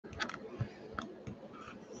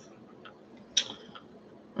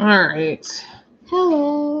All right.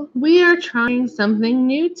 Hello. We are trying something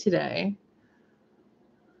new today.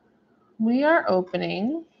 We are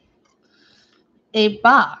opening a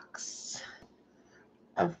box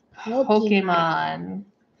of Pokemon.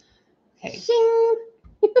 Okay.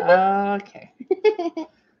 Okay.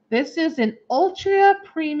 This is an ultra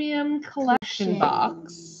premium collection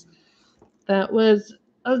box that was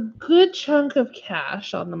a good chunk of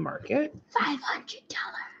cash on the market.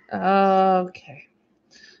 $500. Okay.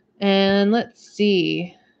 And let's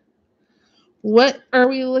see. What are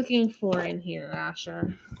we looking for in here,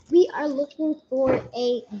 Asher? We are looking for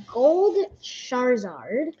a gold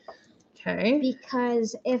Charizard Okay.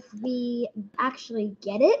 because if we actually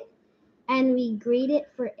get it and we grade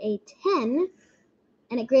it for a 10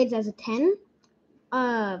 and it grades as a 10,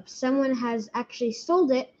 someone has actually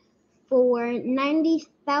sold it for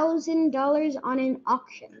 $90,000 on an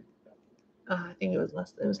auction. I think it was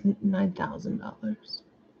less. It was $9,000.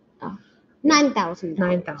 Oh, $9,000.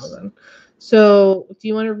 $9,000. So, do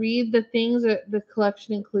you want to read the things that the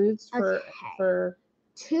collection includes for?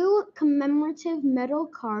 2 commemorative metal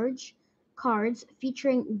cards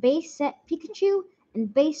featuring base set Pikachu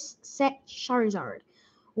and base set Charizard.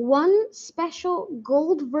 1 special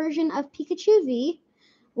gold version of Pikachu V,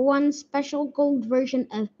 1 special gold version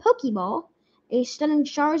of Pokeball, a stunning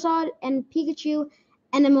Charizard and Pikachu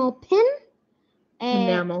enamel pin,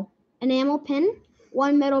 enamel pin,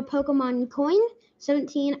 1 metal Pokemon coin,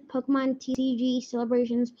 17 Pokemon TCG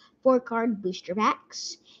Celebrations 4-card booster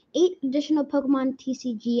packs, 8 additional Pokemon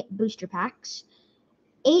TCG booster packs,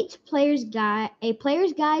 a player's guide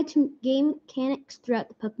to game mechanics throughout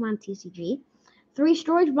the Pokemon TCG, 3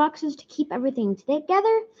 storage boxes to keep everything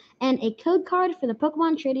together, and a code card for the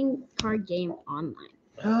Pokemon trading card game online.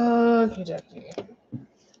 Okay, Jackie.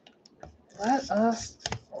 Let us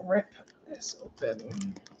rip this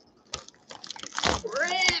open.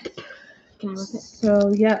 Rip! Can I rip it?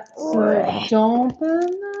 So don't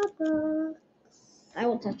bend the box. I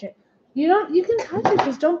won't touch it. You can touch it,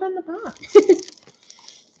 just don't bend the box.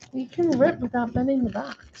 You can rip without bending the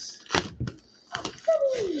box.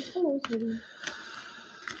 Hello, sweetie.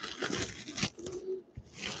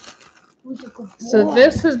 So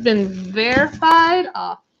this has been verified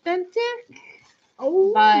authentic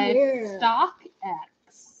by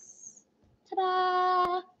StockX.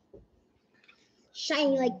 Ta-da!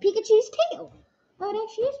 Shiny like Pikachu's tail. Oh, it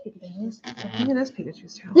actually is Pikachu's. I think it is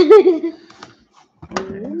Pikachu's tail.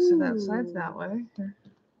 Okay, so that slides that way.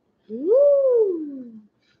 Ooh.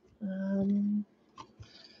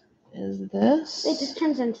 Is this? It just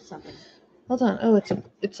turns into something. Hold on. Oh,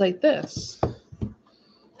 it's like this.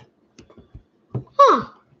 Huh.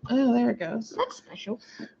 Oh, there it goes. That's special.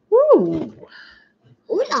 Woo!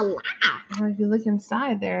 Ooh la la. Well, if you look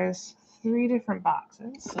inside, there's 3 different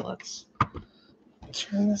boxes. So let's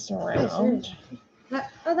turn this around.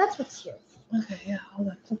 That's what's here. Okay, yeah, hold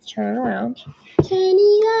on. Let's turn it around.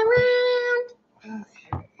 Turning around.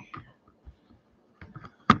 Okay.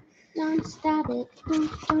 Don't stop it.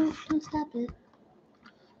 Don't stop it.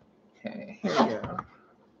 Okay, here we go. All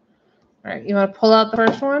right, you want to pull out the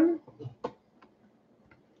first one?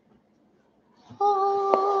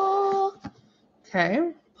 Oh.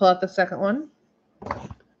 Okay, pull out the second one.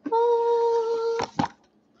 Oh. All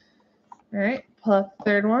right, pull out the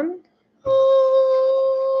third one. Oh.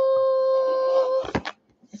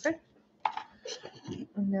 Okay.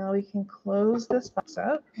 And now we can close this box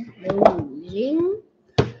up. Closing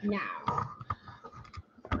now.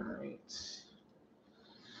 All right.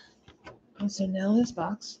 And so now this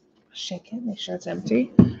box, shake it, make sure it's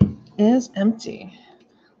empty, is empty.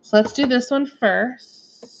 So let's do this one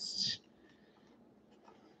first.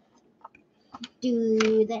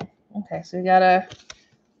 Do that. Okay, so we got a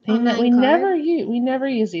thing that we never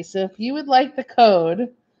use these. So if you would like the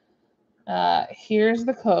code, here's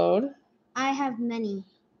the code. I have many.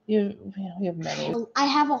 We have many. I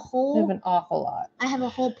have a whole. We have an awful lot. I have a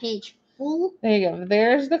whole page full. There you go.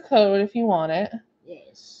 There's the code if you want it.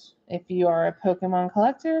 Yes. If you are a Pokemon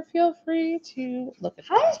collector, feel free to look at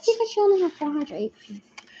How does Pikachu only have 400 HP?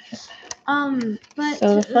 But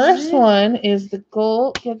so the first one is the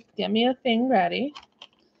gold. Get me a thing ready.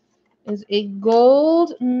 Is a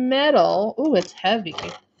gold medal. Ooh, it's heavy.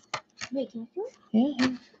 Wait, can I feel it?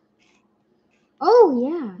 Yeah. Oh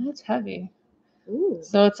yeah. It's heavy. Ooh.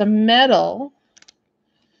 So it's a metal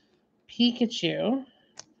Pikachu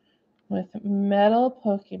with metal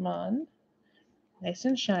Pokemon. Nice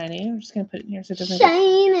and shiny. I'm just gonna put it in here so it doesn't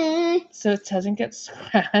so it doesn't get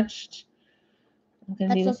scratched.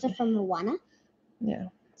 That's also from Moana. Yeah.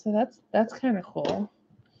 So that's kind of cool.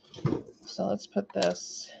 So let's put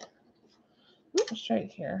this just right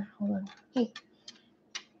here. Hold on. Hey.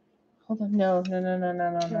 Hold on. No.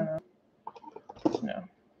 No.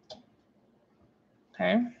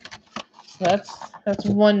 Okay. So that's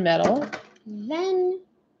one medal. Then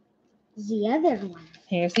the other one.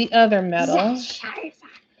 Here's the other medal. Charizard.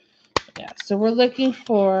 Yeah. So we're looking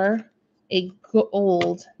for a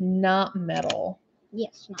gold, not metal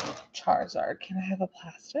Yes, no. Charizard. Can I have a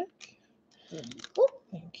plastic? Cool.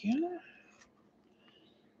 Thank you.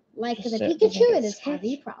 Like Just the so it doesn't Pikachu, get it is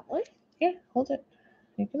heavy, scratched. probably. Here, hold it.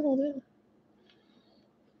 You can hold it.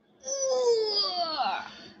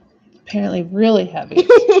 Apparently really heavy.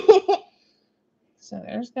 So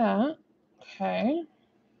there's that. Okay.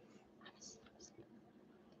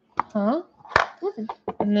 Huh? Nothing.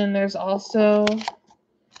 And then there's also,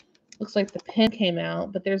 looks like the pin came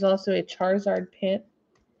out, but there's also a Charizard pin.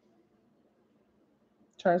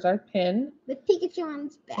 Charizard pin. With Pikachu on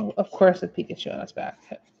its back. So of course, with Pikachu on its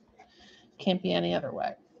back. Can't be any other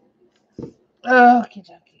way. Okie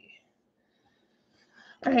dokie.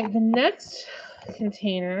 All right, the next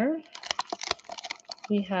container,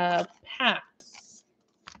 we have packs.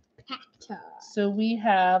 Pacta. So we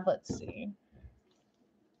have, let's see.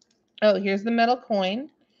 Oh, here's the metal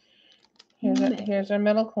coin. Here's our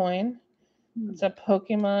metal coin. It's a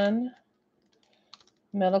Pokemon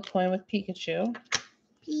metal coin with Pikachu.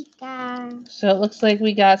 Pika. So it looks like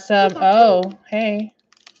we got some. Pikachu. Oh, hey.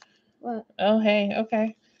 What? Oh, hey.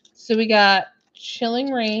 Okay. So we got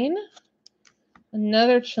Chilling Rain.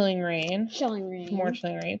 Another Chilling Rain. Chilling Rain. More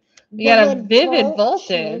Chilling Rain. We got a Vivid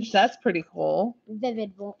Voltage. That's pretty cool.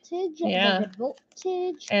 Vivid Voltage. Yeah. Vivid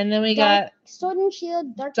Voltage. And then we got Sword and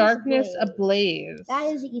Shield. Darkness Ablaze. Ablaze. That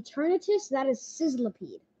is Eternatus. That is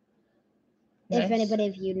Sizzlipede. Nice. If anybody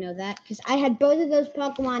of you know that, because I had both of those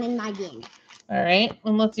Pokemon in my game. All right,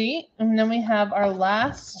 and let's see. And then we have our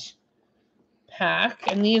last pack,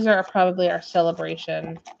 and these are probably our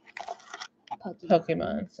celebration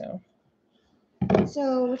Pokemon. So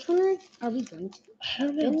which one are we going to? I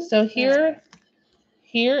don't know. So here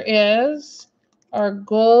is our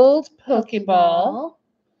gold Pokeball.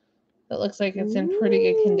 It looks like it's in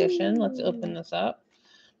pretty good condition. Let's open this up.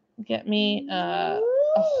 Get me a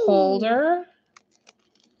holder.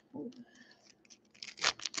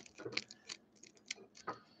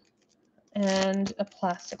 And a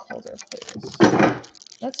plastic holder, please.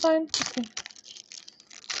 That's fine.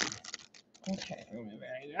 Okay.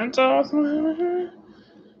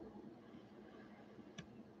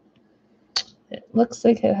 It looks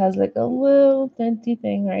like it has like a little denty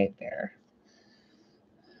thing right there.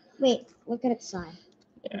 Wait, look at its side.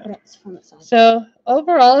 Yeah. Look at it from its side. So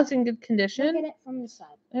overall, it's in good condition. Look at it from the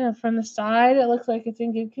side. Yeah, from the side, it looks like it's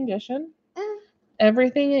in good condition.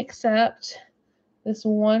 Everything except this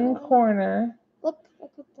one corner. Look at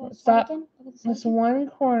the Stop. side again. This one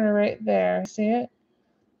corner right there. See it?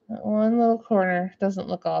 That one little corner doesn't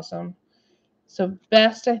look awesome. So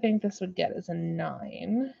best I think this would get is a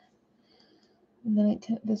 9. And then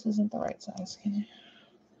this isn't the right size. Can you?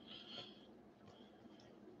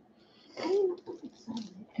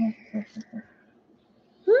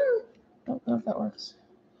 Don't know if that works.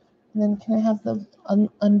 And then can I have the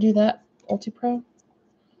undo that Ulti Pro?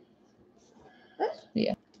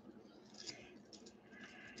 Yeah.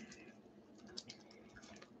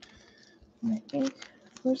 And I think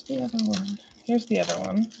where's the other one? Here's the other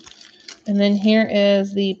one. And then here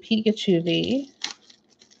is the Pikachu V.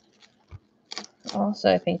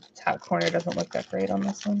 Also, I think the top corner doesn't look that great on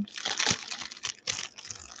this one.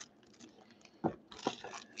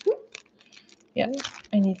 Yeah,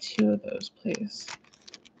 I need 2 of those, please.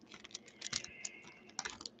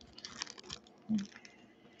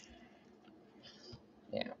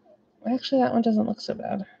 Yeah, actually, that one doesn't look so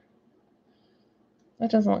bad.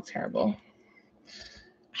 That doesn't look terrible.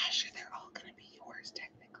 Actually, they're all gonna be yours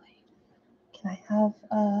technically. Can I have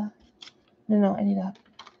No, I need a.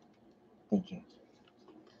 Thank you.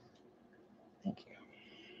 Thank you.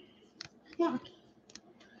 Yeah.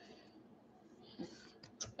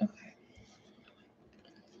 Okay.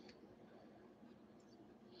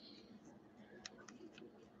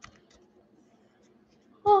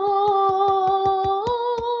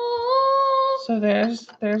 So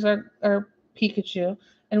there's our Pikachu,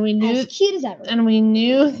 and we knew As cute as ever. and we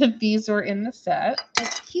knew that these were in the set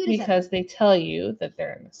As cute as ever. because they tell you that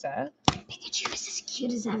they're in the set. Pikachu is as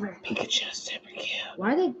cute as ever. Pikachu is super cute.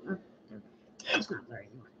 Why are they? Oh, it's not there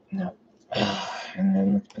anymore. No. And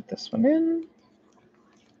then let's put this one in.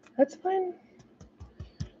 That's fine.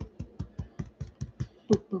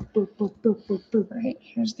 Boop, boop, boop, boop, boop, boop, boop. Right,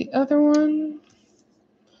 here's the other one.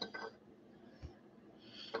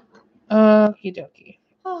 Okie dokie.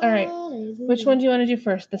 All right. Which one do you want to do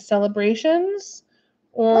first? The celebrations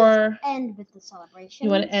Or End with the celebration.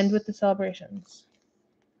 you want to end with the celebrations?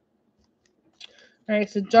 All right,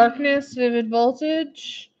 so Darkness, Vivid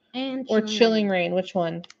Voltage, and or Chilling Rain. Which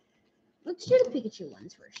one? Let's do the Pikachu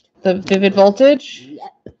ones first. The Vivid Voltage?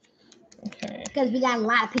 Yep. Okay. Because we got a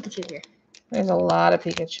lot of Pikachu here. There's a lot of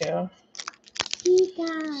Pikachu.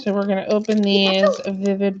 Pika. So we're going to open these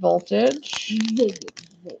Vivid Voltage. Vivid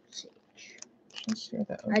Voltage. Let's see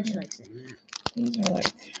that. I just like saying that. These are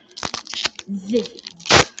like Vivid.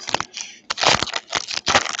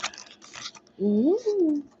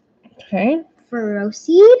 Ooh. okay.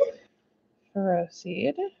 Ferroseed.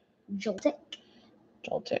 Ferroseed, Joltik.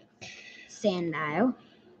 Joltik, Sandile.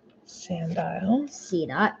 Sandile,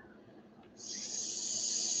 Seedot.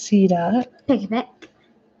 Seedot, Pikipek.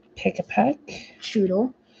 Pick-a-Peck,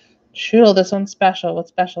 Choodle. Choodle. This one's special. What's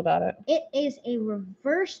special about it? It is a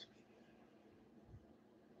reverse.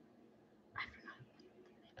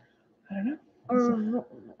 I don't know. Or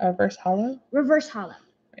A reverse hollow? reverse hollow.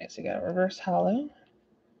 Right, so we got a reverse hollow.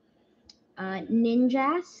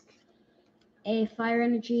 Ninjask. A Fire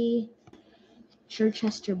Energy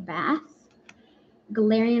Chichester Bath.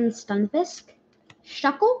 Galarian Stunfisk.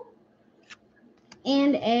 Shuckle.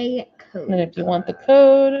 And a code. And if you want the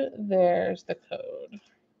code, there's the code.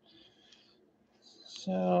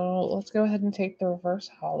 So let's go ahead and take the reverse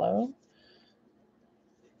hollow.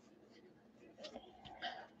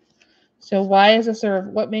 So why is this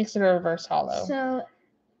what makes it a reverse hollow? So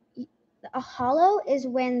a hollow is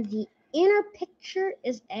when the inner picture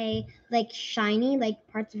is shiny, like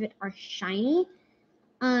parts of it are shiny.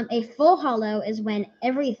 A full hollow is when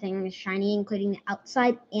everything is shiny, including the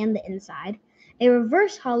outside and the inside. A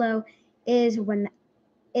reverse hollow is when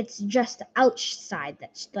it's just the outside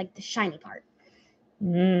that's like the shiny part.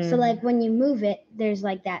 So like when you move it, there's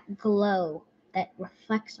like that glow that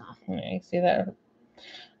reflects off it. I see that. All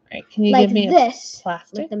right, can you like give me this, a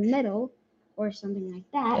plastic? like the middle, or something like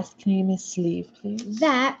that. Yes, can you give me a sleeve, please?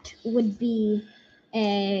 That would be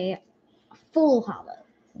a full hollow.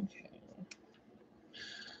 Okay.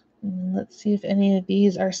 Let's see if any of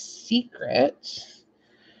these are secret.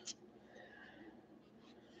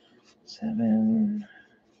 7.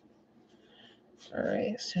 All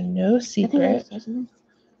right, so no secret.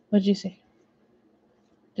 What did you say?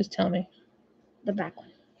 Just tell me. The back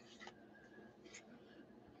one.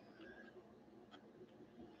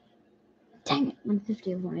 Dang it,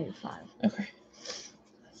 150 of 185. Okay.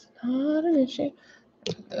 That's not an issue.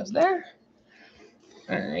 Put those there.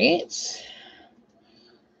 All right.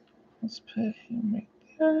 Let's put him right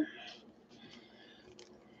there.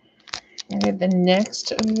 Okay, the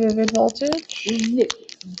next Vivid Voltage. Vivid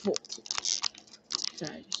Voltage.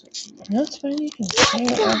 Sorry, just like No, it's fine. You can say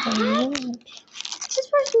whatever you want.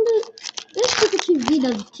 this Pikachu V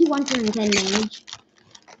does 210 damage.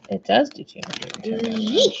 It does do 210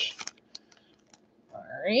 damage. All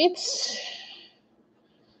right.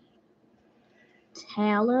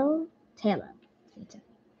 Taillow.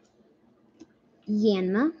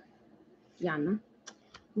 Yanma.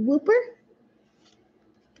 Wooper.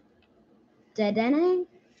 Dedenne.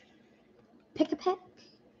 Pick-a-Peck.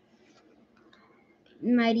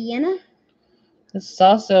 Mightyena. This is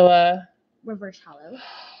also a Reverse hollow.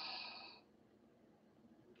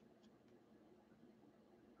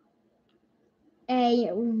 A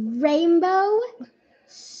rainbow,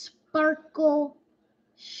 sparkle,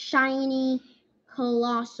 shiny,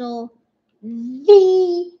 colossal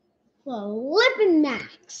V Flippin'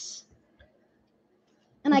 Max.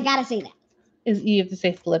 And I gotta say that. you have to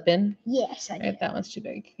say flippin'. Yes, I do. Right, that one's too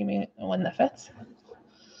big. Give me one that fits.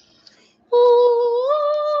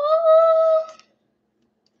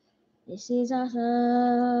 This is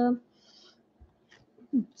awesome.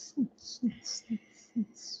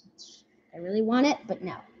 I really want it, but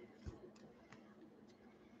no.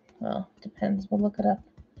 Well, depends. We'll look it up.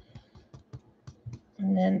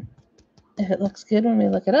 And then if it looks good when we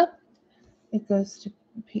look it up, it goes to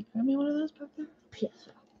Pete. Grab me one of those back there. Yes.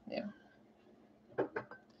 Yeah. Okay.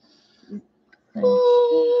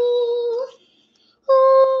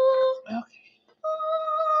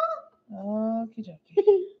 Okie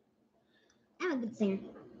dokie. I'm a good singer,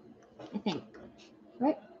 I think.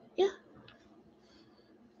 Right? Yeah.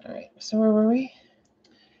 All right. So where were we?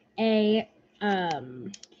 A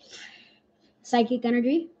Psychic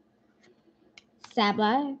Energy,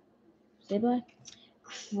 Sableye,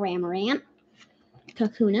 Cramorant,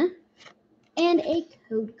 Kakuna, and a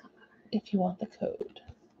code card. If you want the code.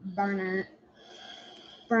 Burner.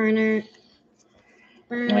 All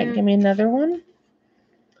right, give me another one.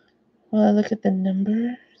 While I look at the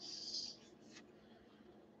numbers.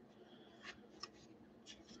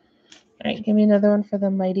 All right, give me another one for the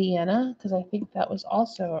Mightyena, because I think that was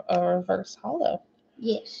also a reverse hollow.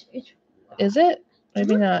 Yes. Is it?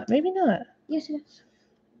 Maybe Uh-huh. not. Maybe not. Yes, it is.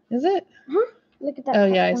 Is it? Look at that. Oh,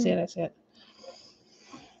 top yeah, I corner. see it. I see it.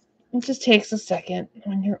 It just takes a second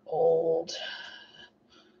when you're old.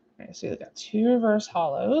 All right, so we got 2 reverse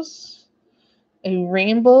hollows, a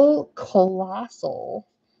Rainbow Colossal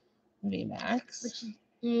VMAX. Which is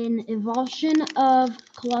an evolution of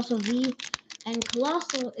Colossal V, and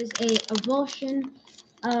Colossal is a evolution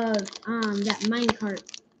of that minecart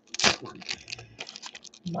one.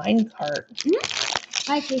 Minecart.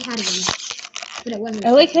 I actually had one, but it wasn't.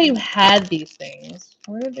 I like how you had these things.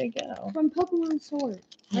 Where did they go? From Pokemon Sword.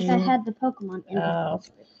 Like I had the Pokemon in Pokemon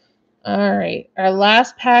Sword. All right. Our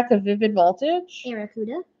last pack of Vivid Voltage.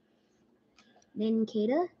 Arrokuda,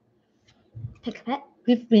 Nincada, Pikapet,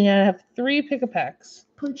 We have 3 pick-a-packs.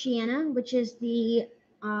 Poochyena, which is the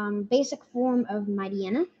basic form of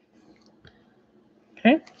Mightyena.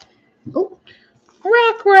 Okay. Oh,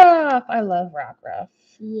 Rockruff. I love Rockruff.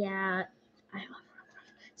 yeah, I love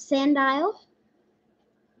Rockruff. Sandile.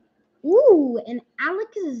 Ooh, an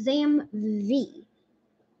Alakazam V.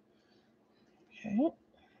 Okay.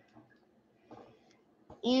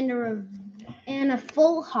 And a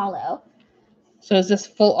full hollow. So is this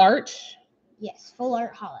full art? Yes, full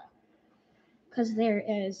art hollow. Because there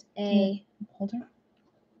is a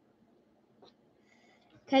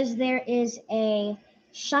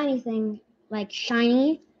shiny thing, like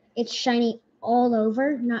shiny. It's shiny all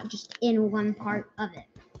over, not just in one part of it.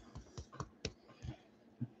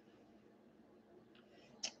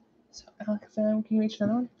 So Alakazam, can you reach that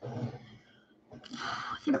one?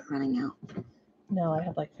 I think I'm running out. No, I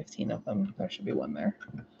have like 15 of them. There should be one there.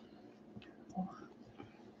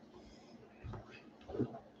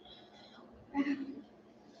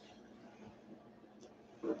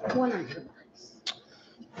 One on your box.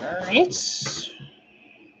 All right.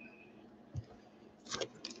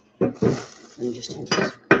 Let me just turn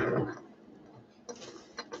this.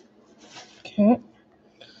 Okay.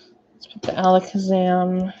 Let's put the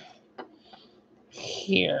Alakazam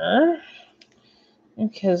here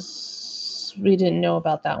because we didn't know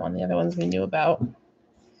about that one. The other ones we knew about.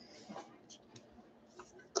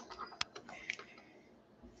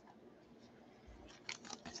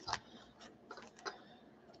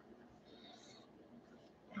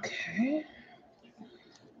 Okay.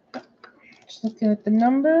 Just looking at the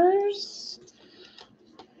numbers.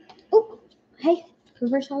 Oh, hey,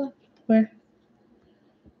 reverse hollow. Where?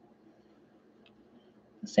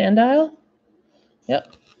 Sandile?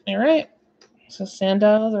 Yep. All right. So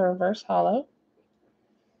Sandile is a reverse hollow.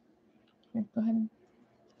 Here, go ahead.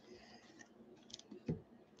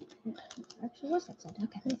 Actually, what's that said?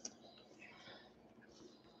 Okay.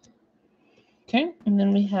 Okay. And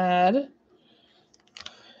then we had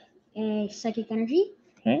A psychic energy.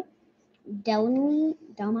 Okay.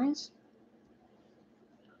 Delmise.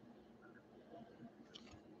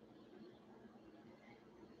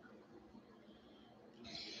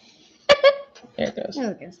 there it goes.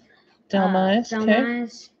 There it goes. Delmise. Okay.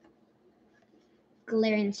 Delmise.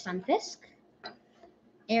 Galarian Sunfisk.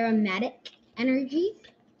 Aromatic energy.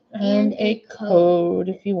 And a code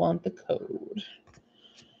if you want the code.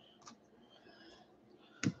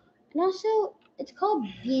 And also, it's called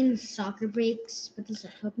Bean Soccer Breaks, but this is a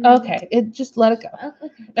Pokemon. Okay, just let it go. Oh,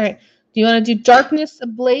 okay. All right. Do you want to do Darkness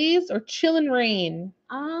Ablaze or Chill and Rain?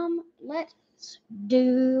 Let's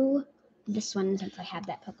do this one since I have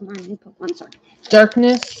that Pokemon in Pokemon Sword.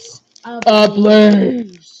 Darkness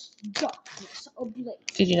Ablaze. Darkness Ablaze.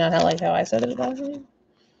 Did you not like how I said it last time?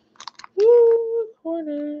 Ooh,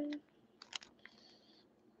 corner.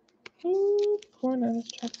 Ooh, corner.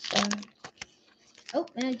 Let's try this side. Oh,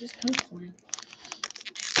 and I just punched one.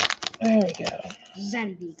 There we go.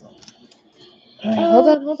 Zanbeagle. All right,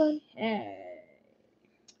 hold on.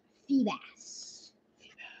 Feebas.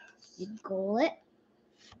 Golett.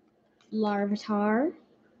 Larvitar.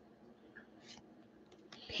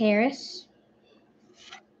 Paris.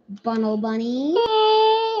 Bunnelbunny.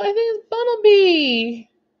 Oh, I think it's Bunnelby.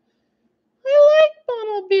 I like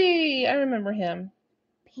Bunnelby. I remember him.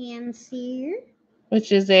 Pansear.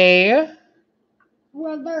 Which is a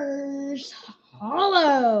Reverse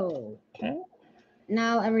Hollow. Okay.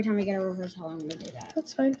 Now, every time I get a reverse hollow, I'm going to do that.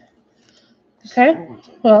 That's fine. Okay.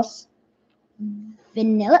 Who else?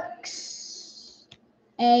 Vanillix.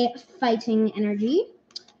 A fighting energy.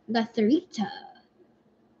 Lathrita.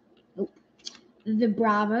 Oh.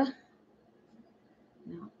 Vibrava.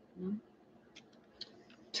 No.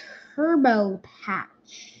 Turbo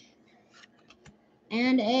Patch.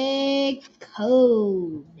 And a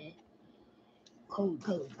code.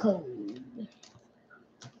 Code.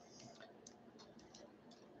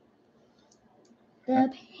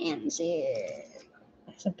 The Pansear.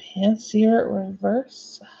 It's a Pansear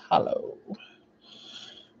reverse hollow.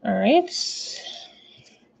 All right.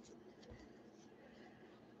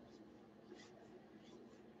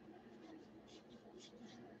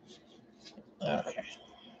 Okay.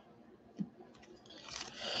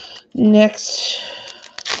 Next,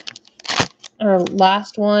 our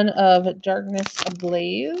last one of Darkness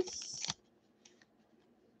Ablaze.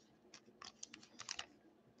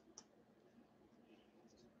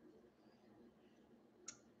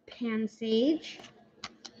 Pansage.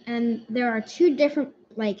 And there are two different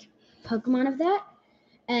like Pokemon of that.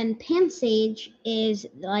 And Pansage is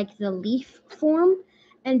like the leaf form,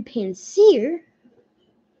 and Pansear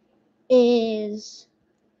is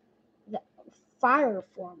the fire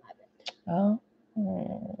form of it.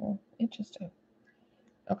 Oh, interesting.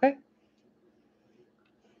 Okay.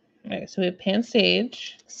 All right, so we have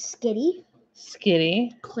Pansage, Skitty,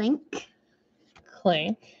 Skitty, Clink,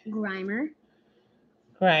 Clink, Grimer,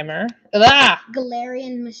 Grimer. Ah!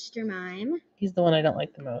 Galarian Mr. Mime, He's the one I don't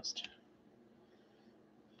like the most.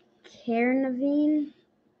 Carnivine,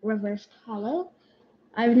 Reverse Hollow.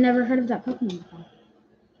 I've never heard of that Pokemon before.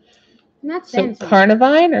 Not So fancy.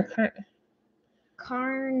 Carnivine or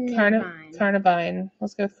Carnivine. Carnivine.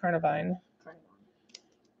 Let's go with Carnivine.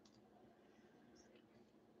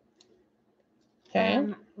 Okay.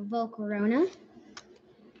 Volcarona.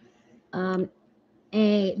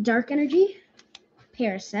 A Dark Energy.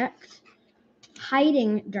 Parasect.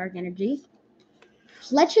 Hiding Dark Energy.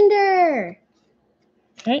 Fletchinder.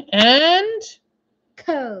 Okay. And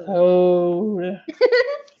Code. code.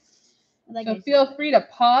 Like So I feel said. free to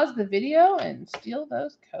pause the video and steal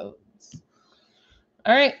those codes.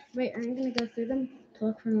 All right. Wait, are you going to go through them to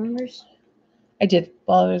look for numbers? I did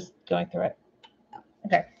while I was going through it.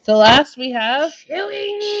 Okay. So last we have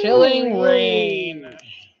Chilling Rain.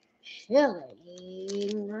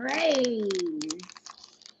 Chilling Rain.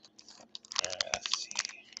 Let's see.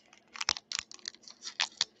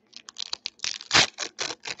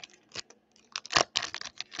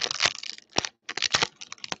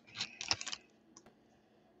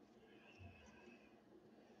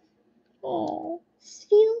 Oh,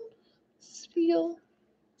 Spiel.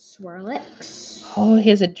 Swirlix. Oh, he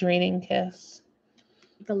has a draining kiss.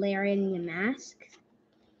 Galarian Yamask.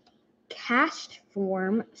 Cast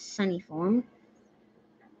form, Sunny form.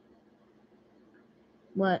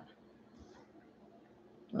 What?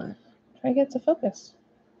 Try to get to focus.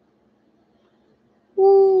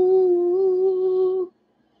 Ooh.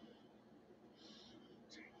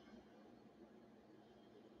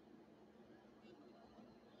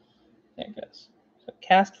 There it goes. So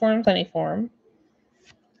cast form, sunny form.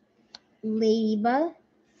 Ladybug.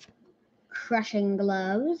 Crushing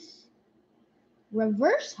Gloves.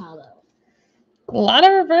 Reverse Hollow. A lot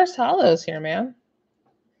of reverse hollows here, man.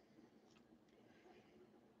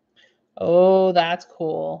 Oh, that's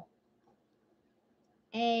cool.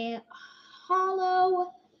 A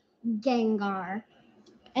hollow Gengar.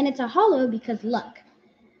 And it's a hollow because look,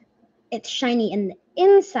 it's shiny in the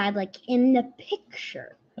inside, like in the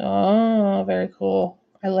picture. Oh, very cool.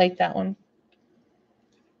 I like that one.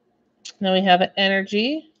 Then we have an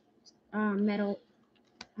energy. Metal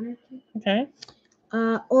Energy. Okay.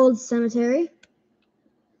 Old Cemetery.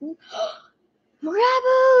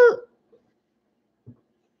 Rabu!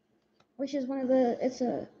 Which is one of the, it's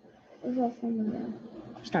a from the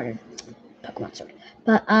starter Pokemon story.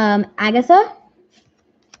 But Agatha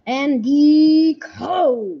and the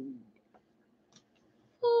code.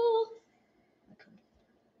 Oh.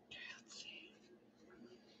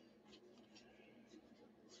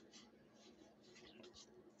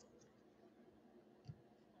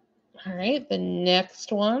 All right, the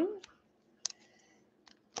next one.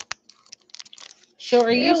 So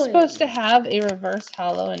are you supposed to have a reverse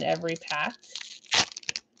hollow in every pack?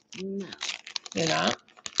 No. You're not?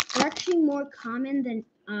 They're actually more common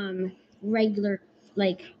than regular,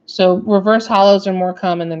 like. So reverse hollows are more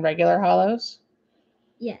common than regular hollows?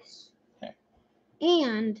 Yes. Okay.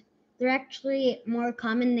 And they're actually more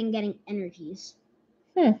common than getting energies.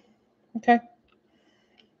 Okay.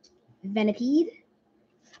 Venipede.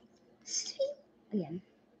 Again.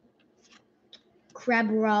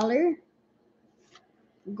 Crabrawler.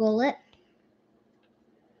 Golett.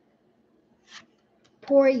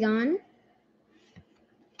 Porygon.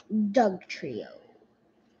 Dugtrio.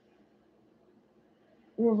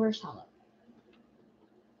 Reverse hollow.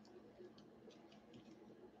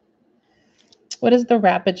 What does the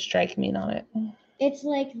rapid strike mean on it? It's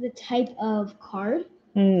like the type of card,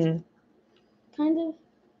 Hmm. kind of.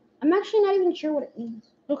 I'm actually not even sure what it means.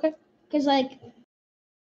 Okay. Because, like,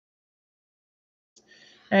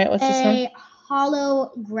 All right, what's this one? a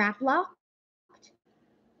Hollow Graplock.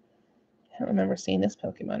 I don't remember seeing this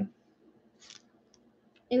Pokemon.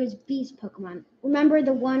 It was Beast Pokemon. Remember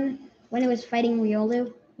the one when it was fighting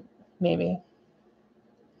Riolu? Maybe.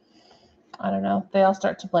 I don't know. They all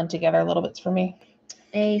start to blend together a little bit for me.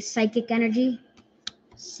 A Psychic Energy.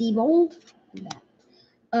 Seabold.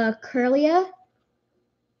 Curlia.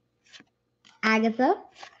 Agatha.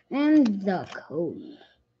 And the Code.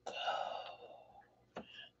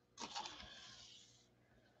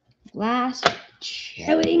 Last,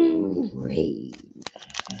 Chilling Reign.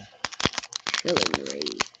 Chilling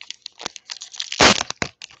Reign.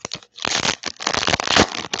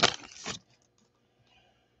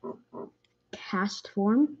 Cast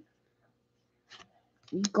form.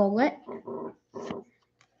 Golett.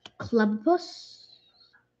 Clubpus.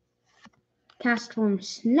 Cast form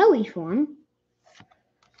Snowy form.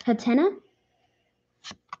 Hatena.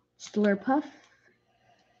 Slurpuff.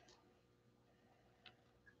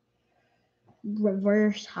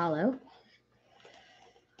 Reverse Hollow.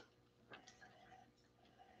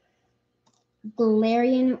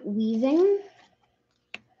 Galarian Weezing.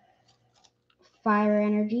 Fire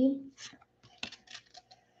Energy.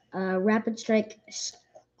 Rapid Strike.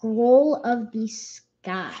 Scroll of the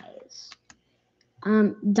Skies.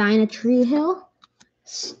 Dynatree Hill.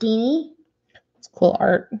 Steenie. It's cool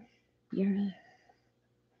art. Yeah.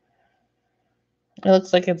 It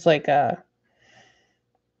looks like it's like a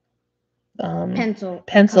Pencil.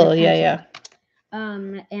 pencil. Colored Yeah,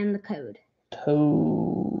 pencil. And the Code.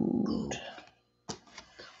 Toad.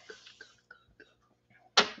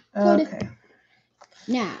 Code. Okay.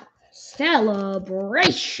 Now,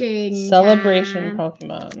 celebration. Celebration time.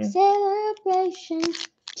 Pokemon. Celebration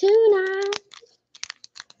tonight.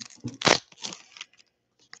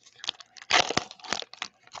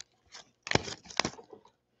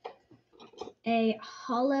 A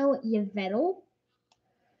Hollow Yveltal.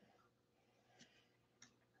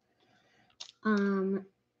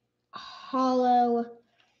 Hollow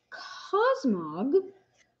Cosmog.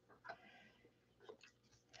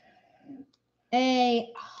 A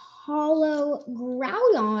Hollow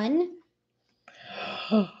Groudon.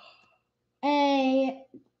 A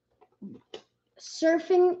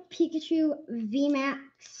Surfing Pikachu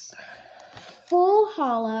VMAX. Full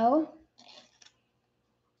Hollow.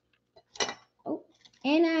 Oh,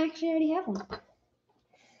 and I actually already have one.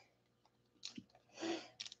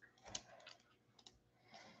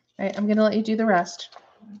 All right, I'm gonna let you do the rest.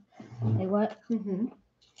 Say what? Mm-hmm.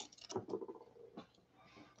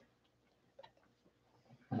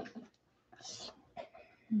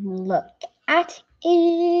 Look at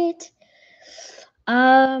it.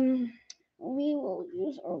 We will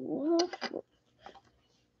use our look.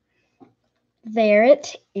 There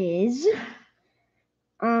it is.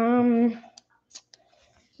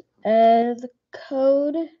 The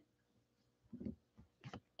code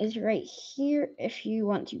is right here if you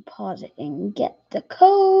want to pause it and get the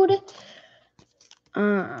code.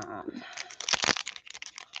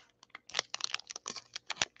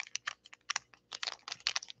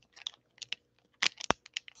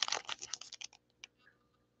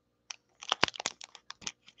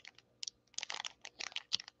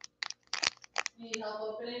 Need help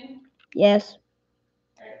opening? Yes.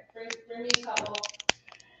 All right, bring me a couple.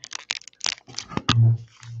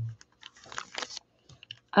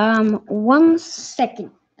 1 second,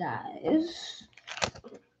 guys.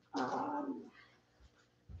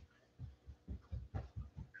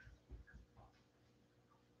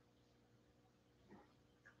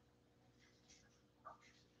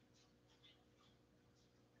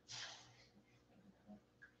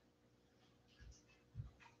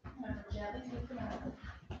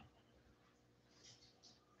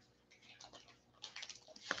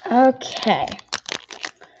 Okay.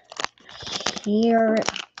 Here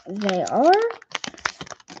they are.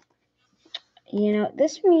 You know what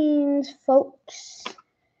this means, folks.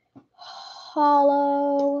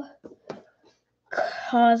 Hollow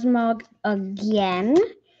Cosmog again.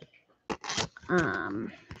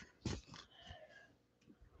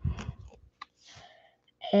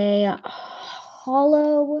 A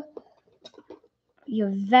Hollow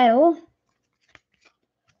Yveltal.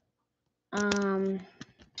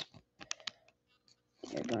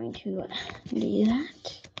 You're going to do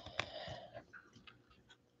that.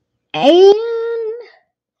 And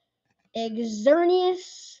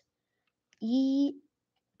Xerneas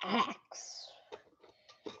EX.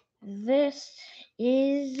 This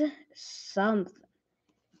is something.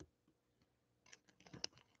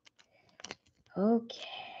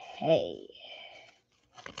 Okay.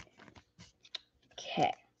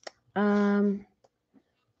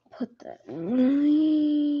 Put that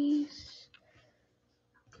nice.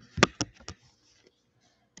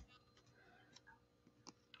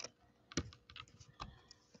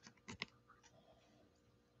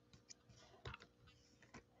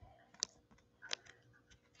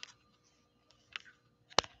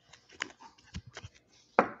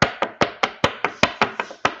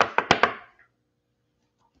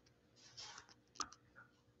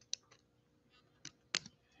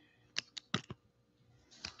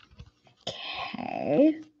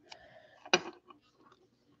 Okay.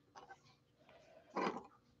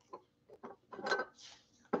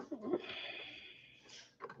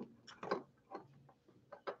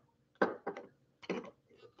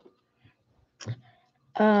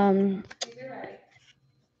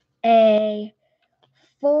 A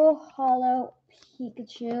full hollow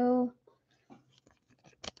Pikachu.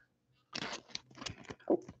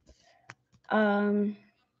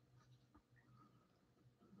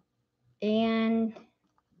 And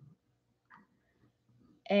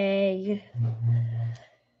a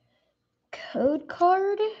code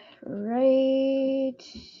card right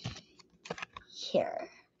here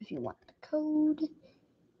if you want the code.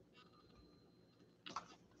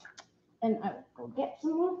 And I will go get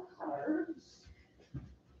some more cards.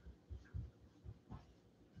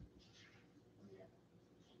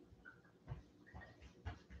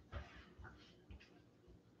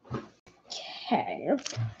 Okay,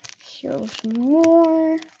 here's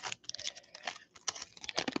more.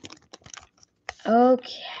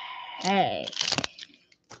 Okay.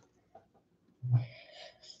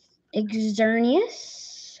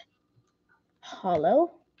 Xerneas,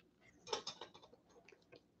 hollow.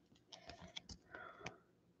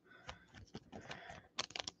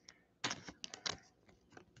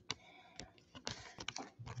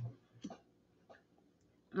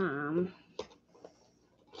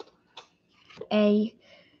 A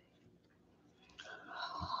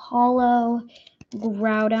hollow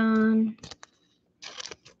Groudon.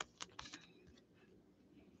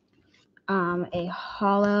 A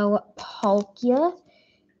hollow Palkia.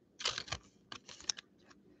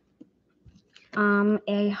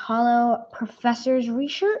 A hollow Professor's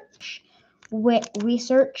Research with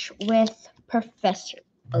Professor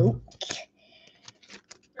Oak.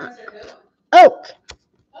 Professor who? Oak.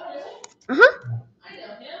 Oh, really? Uh-huh. I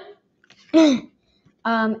know him.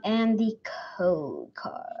 And the code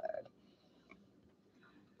card.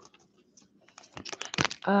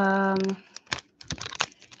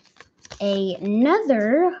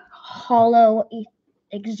 Another hollow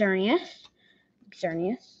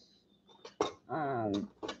Xerneas.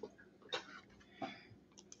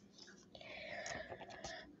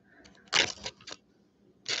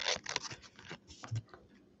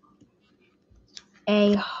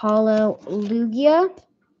 A hollow Lugia.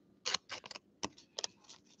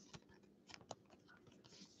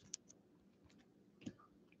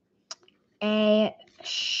 A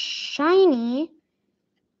shiny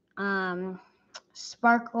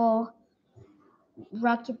Sparkle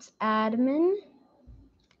Rockets admin.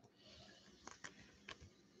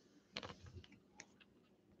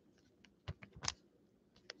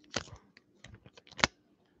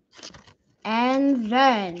 And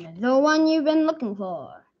then the one you've been looking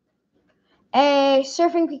for. A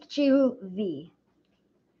Surfing Pikachu V.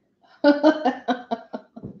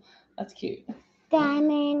 That's cute.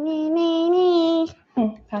 Diamond.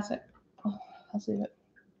 Pass it. Oh, I'll leave it.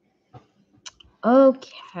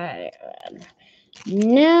 Okay.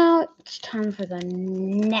 Now it's time for the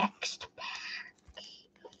next pack.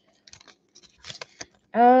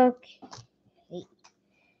 Okay.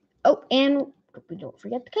 Oh, and we don't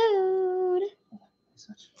forget the code.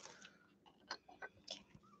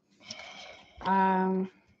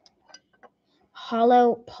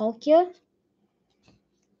 Hollow Palkia.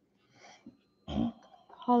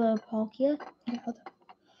 Hollow Palkia. Yeah, hold on.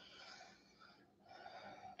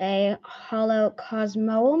 A hollow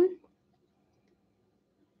Cosmoem.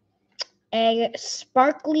 A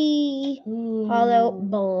sparkly hollow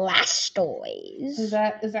Blastoise. Is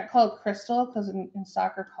that called Crystal? Because in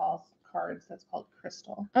soccer cards, that's called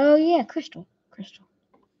Crystal. Oh yeah, Crystal.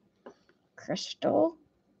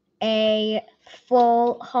 A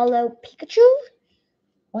full hollow Pikachu.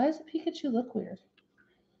 Why does the Pikachu look weird?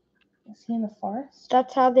 Is he in the forest?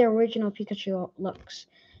 That's how the original Pikachu looks.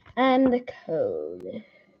 And the code.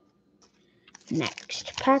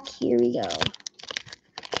 Next pack, here we go.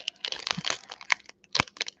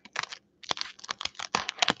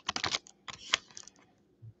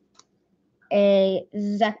 A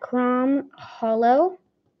Zekrom hollow.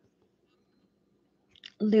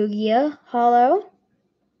 Lugia hollow.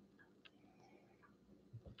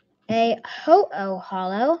 A Ho-Oh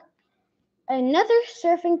hollow. Another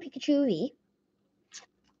Surfing Pikachu V.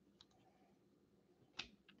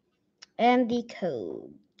 And the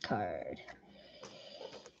code card.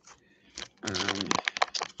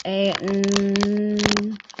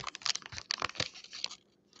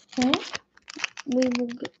 We will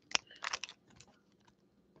go.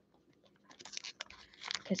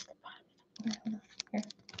 Here.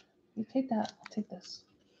 You take that. I'll take this.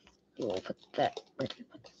 We'll put that. Where do we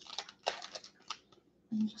put this?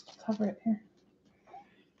 And just cover it here.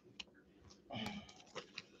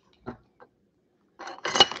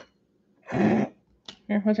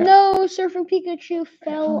 Here, watch out. No, Surfing Pikachu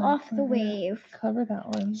fell hold on, off the I'm gonna wave. Cover that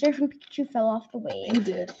one. Surfing Pikachu fell off the He wave.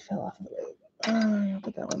 did. Fell off the wave. I'll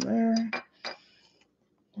put that one there.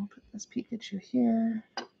 I'll put this Pikachu here.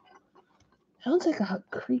 Sounds like a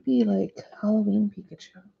creepy, like Halloween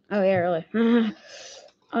Pikachu. Oh yeah, really.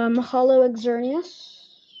 Hollow Xerneas.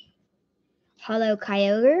 Hollow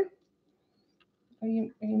Kyogre. Are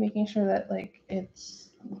you making sure that like it's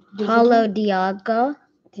visible? Hollow Dialga.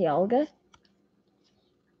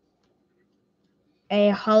 A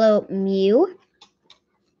Hollow Mew.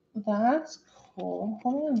 That's cool.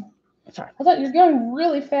 Hold on. Sorry. Hold on. You're going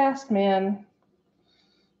really fast, man.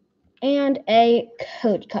 And a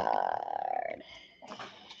code card.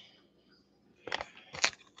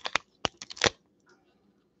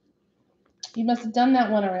 You must have done that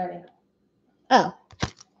one already. Oh.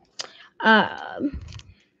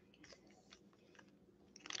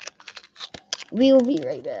 We will be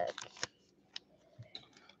right back.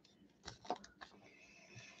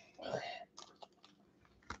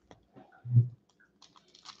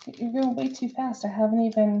 You're going way too fast. I haven't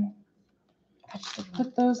even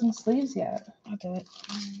put those in sleeves yet. I'll do it.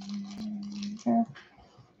 Here.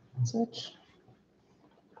 Switch.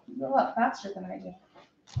 You go a lot faster than I do.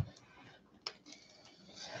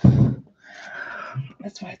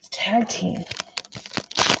 That's why it's tag team.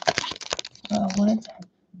 Oh, what?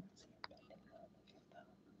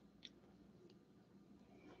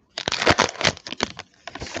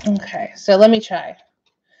 Okay, so let me try.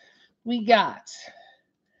 We got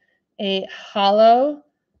a Hollow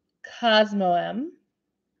Cosmoem.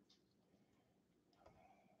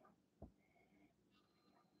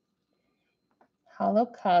 Hollow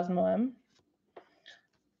Cosmoem.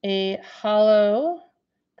 A Hollow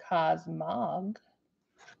Cosmog.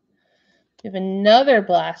 We have another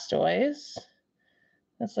Blastoise.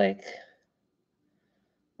 That's like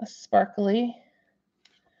a sparkly.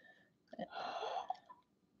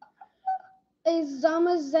 A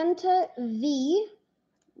Zamazenta V,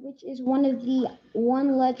 which is one of the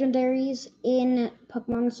legendaries in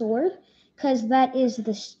Pokemon Sword, because that is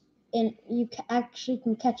you actually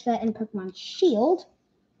can catch that in Pokemon Shield.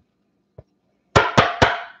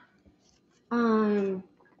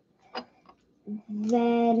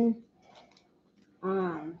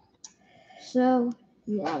 So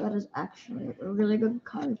yeah, that is actually a really good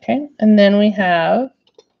card. Okay, and then we have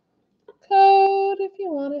code if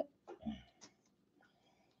you want it.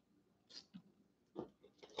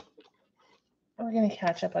 We're gonna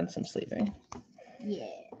catch up on some sleeving. Yeah.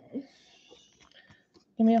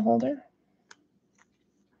 Give me a holder.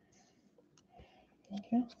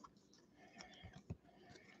 Okay.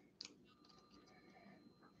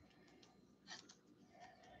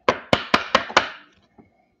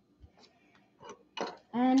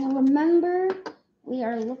 And remember, we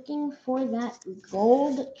are looking for that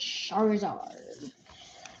gold Charizard.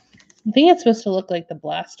 I think it's supposed to look like the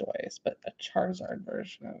Blastoise, but a Charizard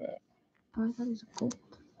version of it. Oh, I thought it was gold.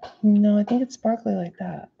 No, I think it's sparkly like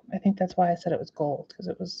that. I think that's why I said it was gold, because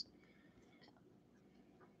it was.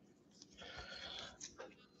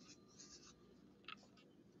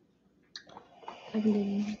 I can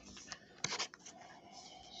do that.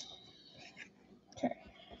 Okay.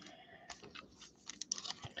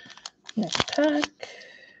 Next pack.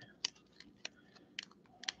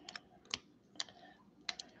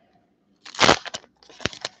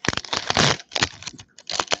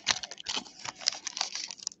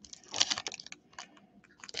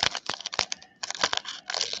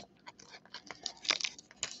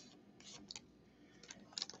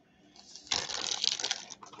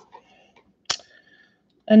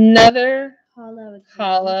 Another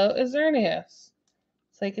Hollow Xerneas.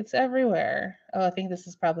 It's like it's everywhere. Oh, I think this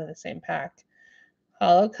is probably the same pack.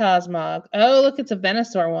 Hollow Cosmog. Oh, look, it's a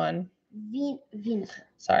Venusaur one. Venusaur.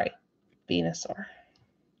 Sorry, Venusaur.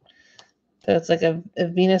 So it's like a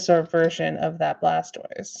Venusaur version of that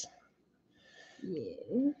Blastoise.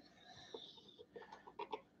 Yeah.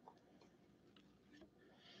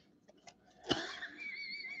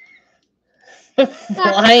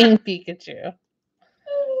 Flying Pikachu.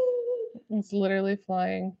 It's literally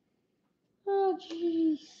flying. Oh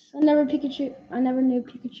jeez. I never knew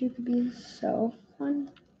Pikachu could be so fun.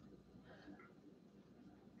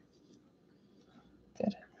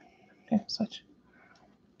 Good. Okay, switch.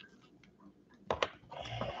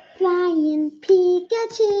 Flying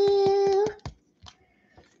Pikachu.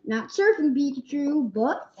 Not surfing Pikachu,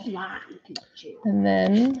 but flying Pikachu. And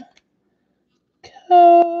then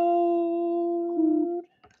code.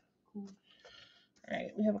 All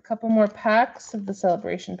right, we have a couple more packs of the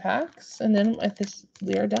celebration packs, and then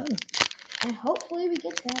we are done. And hopefully we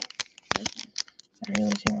get that. I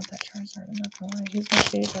really do want that Charizard. I'm not gonna lie. He's my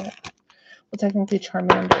favorite. Well, technically,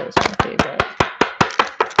 Charmander is my favorite.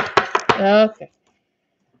 Okay.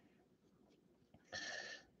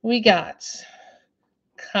 We got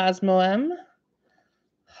Cosmo M,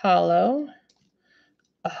 Hollow,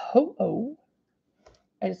 a Ho-Oh.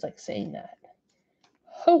 I just like saying that.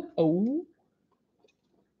 Ho-Oh.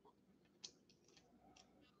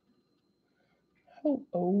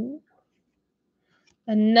 Ho-Oh.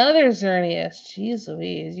 Another Xerneas. Jeez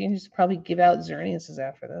Louise. You can just probably give out Xerneases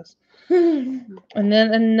after this. And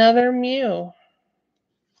then another Mew.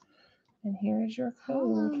 And here's your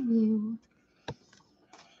code. Mew.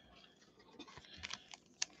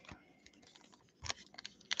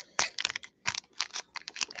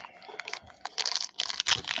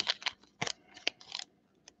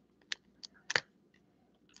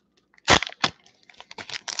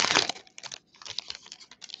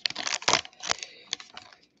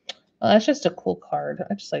 Oh, that's just a cool card.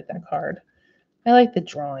 I just like that card. I like the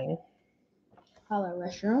drawing. Hollow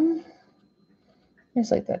Reshiram. I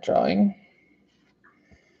just like that drawing.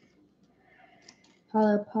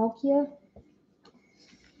 Hollow Palkia.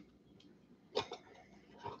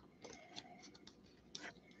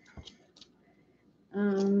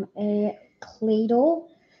 A Claydol.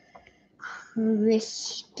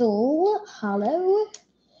 Crystal Hollow.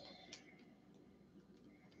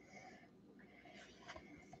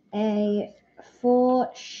 A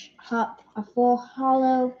full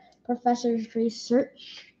hollow Professor's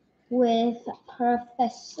Research with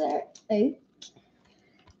Professor Oak.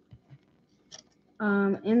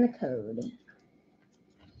 And the code.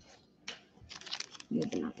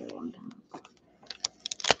 You've been out there a long time.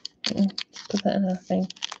 Put that in a thing.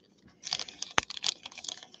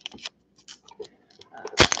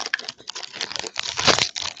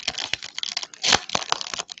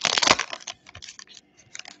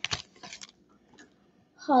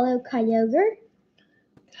 Hollow Kyogre.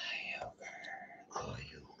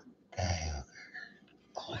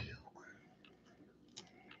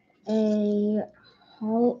 A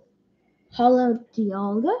Hollow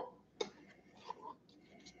Dialga.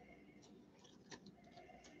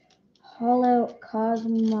 Hollow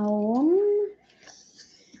Cosmoem.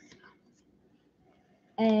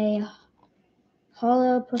 A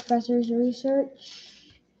Hollow Professor's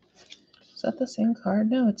Research. Is that the same card?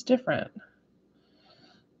 No, it's different.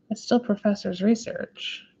 It's still Professor's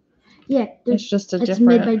Research. Yeah, It's just a it's different.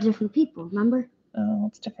 made by different people, remember? Oh,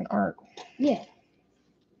 it's different art. Yeah.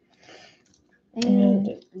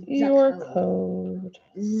 And your code.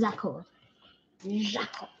 Zaco.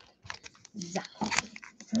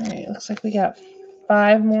 All right, looks like we got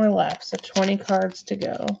 5 more left, so 20 cards to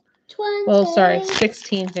go. 20. Well, sorry,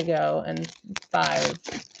 16 to go and 5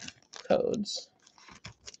 codes.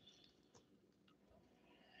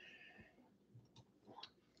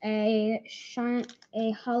 A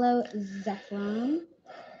Hollow Zephron.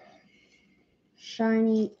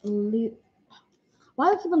 Shiny Why do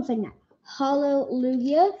I keep on saying that? Hollow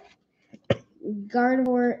Lugia.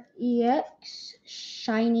 Gardevoir EX.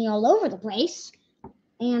 Shiny all over the place.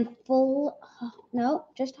 And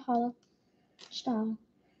just a hollow. Just a hollow.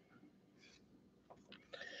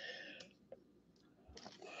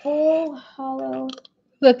 Full hollow.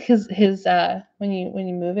 Look, his when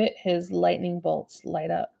you move it, his lightning bolts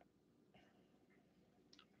light up.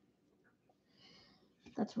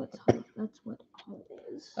 That's what hollow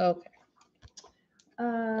is. Okay.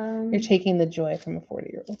 You're You're taking the joy from a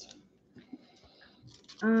 40-year-old.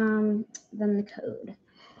 Then the code.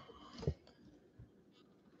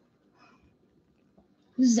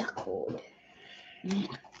 Zaco.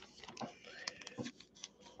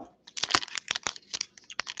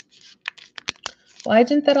 Why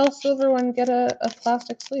didn't that all silver one get a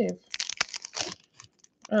plastic sleeve?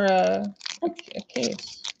 Or a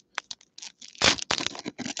case?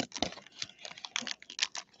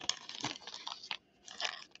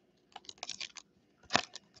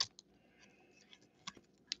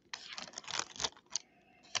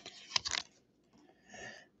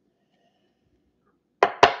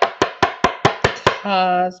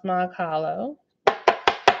 Cosmog Hollow.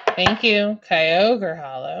 Thank you. Kyogre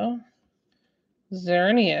Hollow.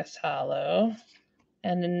 Xerneas Hollow.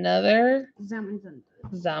 And another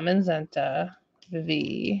Zamazenta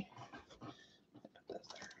V.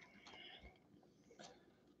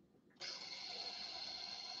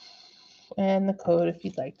 And the code if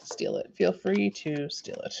you'd like to steal it. Feel free to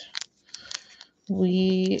steal it.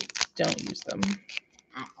 We don't use them.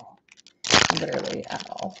 At all. Literally at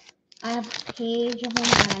all. I have a page of them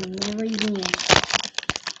that I'm never even using.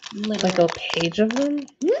 Literally. Like a page of them?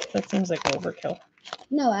 That seems like overkill.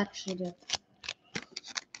 No, actually, dude.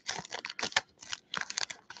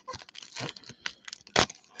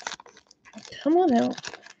 Come on out.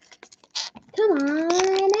 Come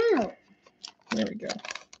on out. There we go.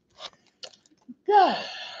 Go.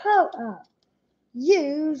 Ho-Oh.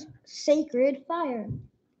 Use Sacred Fire.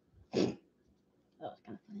 That was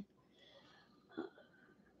kind of funny.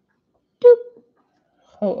 Doop.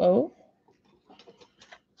 Ho-Oh.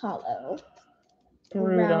 Hollow.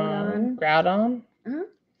 Groudon. Groudon. Uh-huh.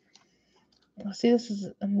 Oh, see, this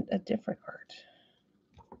is a different art.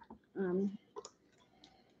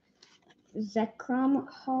 Zekrom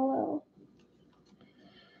Hollow.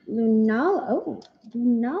 Lunala. Oh,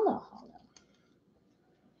 Lunala Hollow.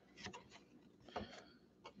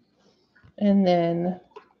 And then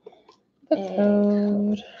the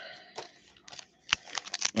code.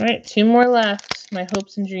 All right, 2 more left. My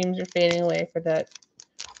hopes and dreams are fading away for that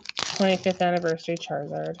 25th anniversary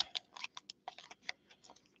Charizard.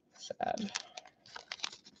 Sad.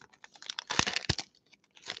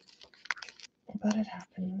 But it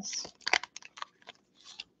happens.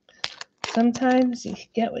 Sometimes you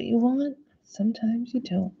get what you want, sometimes you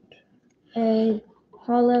don't. A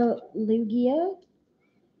Hollow Lugia.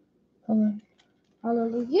 Hold on.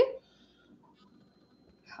 Hallelujah.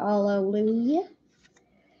 Hallelujah.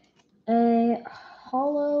 A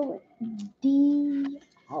Hollow D.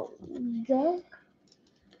 Go.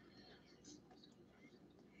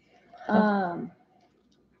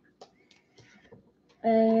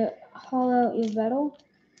 A Hollow Yveltal.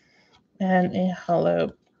 And a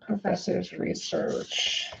Hollow Professor's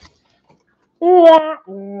Research. Wah,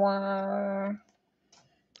 wah.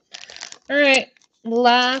 All right,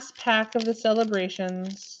 last pack of the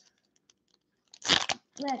celebrations.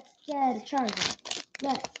 Let's get a Charizard.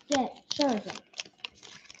 Let's get a Charizard.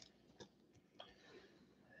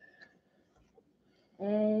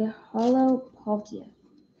 A Hollow Palkia.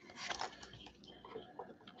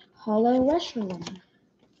 Hollow Reshiram.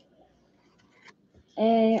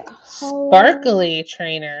 A Hollow Sparkly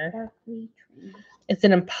Trainer. Sparkly Trainer. It's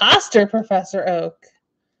an imposter, Professor Oak.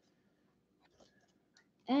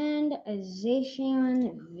 And a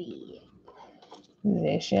Zacian V.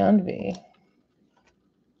 Zacian V.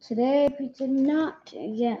 Today we did not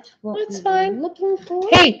get what That's we fine. were looking for.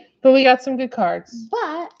 Hey, but we got some good cards.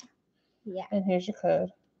 But yeah, And here's your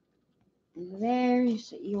code.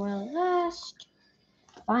 there's your last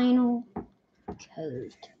final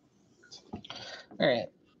code. All right.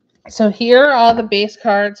 So here are all the base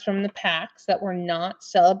cards from the packs that were not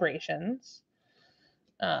celebrations.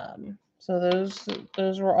 So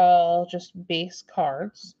those were all just base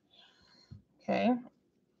cards. Okay.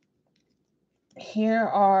 Here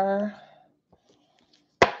are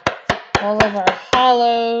all of our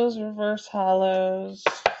hollows, reverse hollows.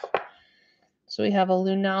 So we have a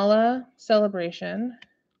Lunala Celebration,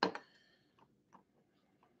 a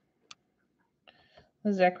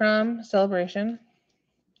Zekrom Celebration,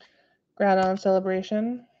 Groudon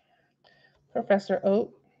Celebration, Professor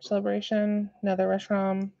Oak Celebration, another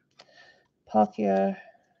Reshiram, Palkia,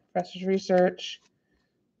 Professor's Research,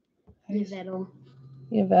 Yveltal,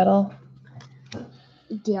 Yveltal,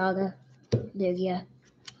 Dialga, Lugia,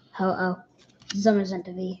 Ho-Oh,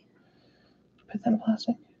 Zamazenta V. put that in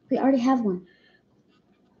plastic. We already have one.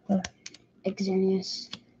 Oh. Xerneas,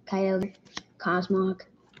 Kyogre, Cosmog,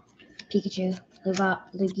 Pikachu,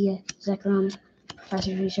 Lugia, Zekrom,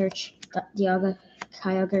 Professor's Research, Dialga,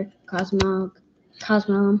 Kyogre, Cosmog,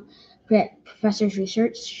 Professor's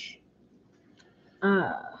Research,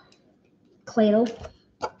 Claydol,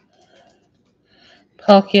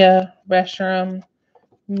 Palkia, Reshiram,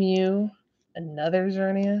 Mew, another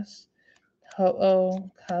Xerneas,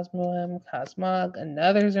 Ho-Oh, Cosmoem, Cosmog,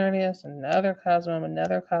 another Xerneas, another Cosmoem,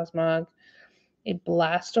 another Cosmog, a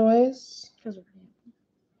Blastoise,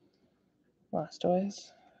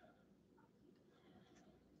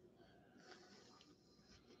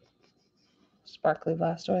 Sparkly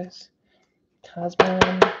Blastoise,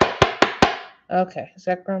 Cosmoem, okay,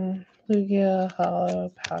 Zekrom, Lugia,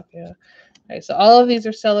 Hollow, Palkia. Okay, so all of these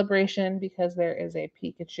are celebration because there is a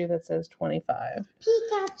Pikachu that says 25.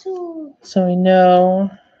 Pikachu. So we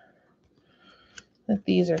know that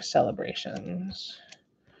these are celebrations.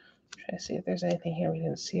 Try to see if there's anything here we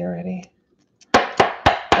didn't see already.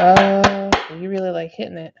 Oh, you really like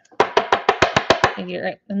hitting it. You're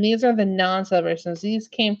right. And these are the non-celebrations. These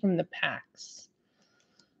came from the packs.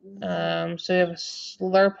 So we have a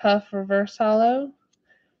Slurpuff Reverse Hollow,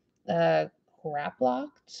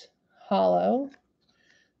 Graplocked Hollow,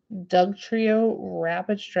 Dugtrio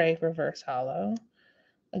Rapid Strike Reverse Hollow,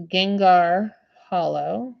 a Gengar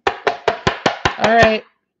Hollow. All right,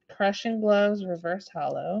 Crushing Gloves Reverse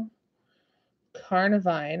Hollow,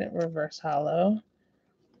 Carnivine Reverse Hollow,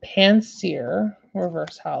 Pansear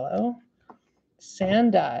Reverse Hollow,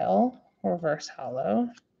 Sandile reverse holo.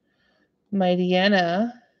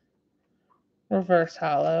 Mightyena, reverse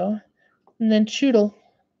holo. And then Choodle,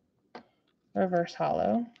 reverse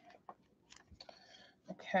holo.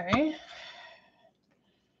 Okay.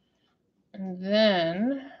 And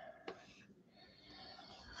then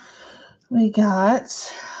we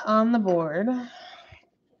got on the board,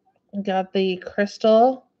 we got the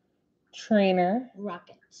Crystal Trainer.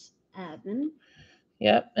 Rockets. Admin.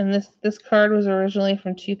 Yep, and this card was originally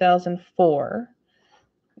from 2004,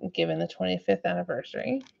 given the 25th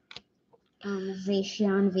anniversary.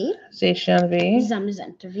 Zacian V. Zacian V.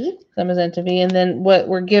 Zamazenta V. Zamazenta V. And then what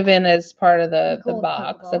we're given as part of the Gold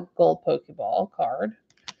box, Pokeball. a gold Pokeball card.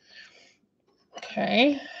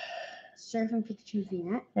 Okay. Surfing Pikachu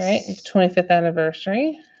VMAX. Right, 25th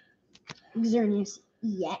anniversary. Xerneas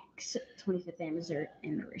EX. 25th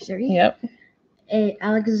anniversary. Yep. A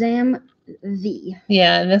Alakazam V.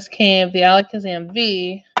 Yeah, and the Alakazam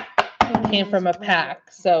V came from a as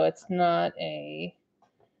pack, so it's not a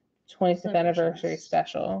 25th Celebration. anniversary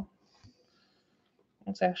special.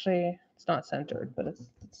 It's not centered, but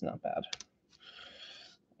it's not bad.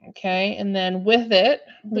 Okay, and then with it,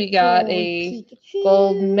 we got a Pikachu.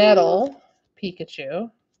 gold medal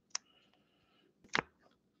Pikachu.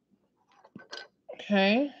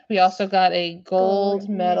 Okay, we also got a gold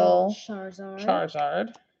medal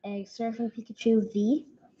Charizard. A Surfing Pikachu V.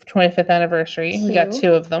 25th anniversary. We got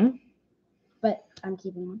 2 of them. But I'm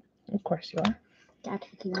keeping one. Of course you are.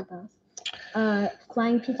 Actually keeping both.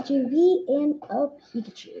 Flying Pikachu V and a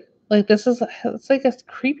Pikachu. Like it's like a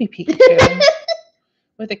creepy Pikachu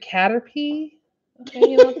with a Caterpie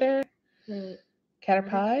hanging out there.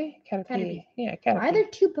 Caterpie? Caterpie. Yeah, Caterpie. Why are there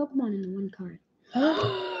 2 Pokemon in the one card?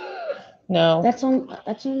 No. That's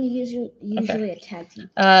only usually a tag team.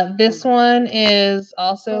 This one is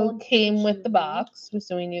also Gold came with the Pikachu. box,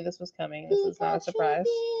 so we knew this was coming. This is not a surprise.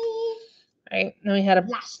 Pikachu. Right? Then we had a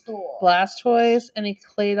Blastoise and a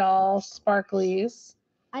Claydol Sparklies.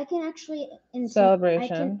 I can actually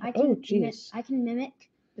Celebration. I Oh, can jeez. I can mimic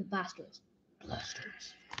the Blastoise.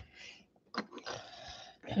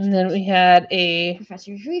 And then we had a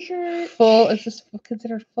Professor's Research. is this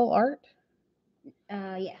considered full art?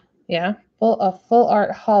 Yeah. Yeah. Full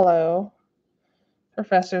art holo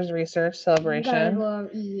Professor's Research Celebration.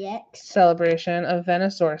 EX. Celebration of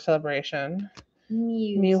Venusaur Celebration.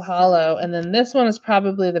 Mew Holo. And then this one is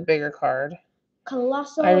probably the bigger card.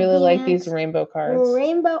 Colossal. I really like VMAX, these rainbow cards.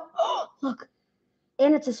 Rainbow. Oh, look.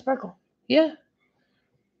 And it's a sparkle. Yeah.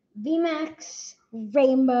 VMAX,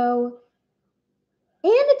 Rainbow. And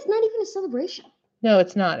it's not even a celebration. No,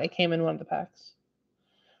 it's not. It came in one of the packs.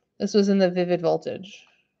 This was in the Vivid Voltage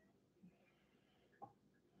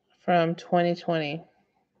from 2020.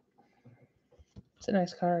 It's a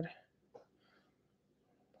nice card.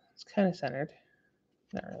 It's kind of centered.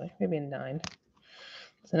 Not really. Maybe a 9.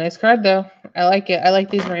 It's a nice card, though. I like it. I like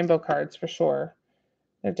these rainbow cards for sure.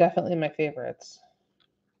 They're definitely my favorites.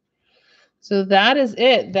 So that is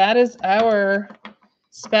it. That is our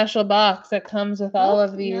special box that comes with all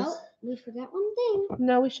of these. No, we forgot one thing.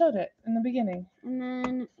 No, we showed it in the beginning. And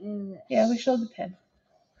then yeah, we showed the pin.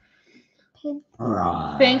 Pin.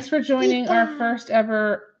 Thanks for joining our first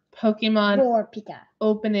ever Pokemon For Pika.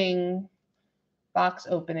 box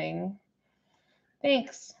opening.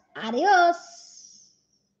 Thanks. Adios.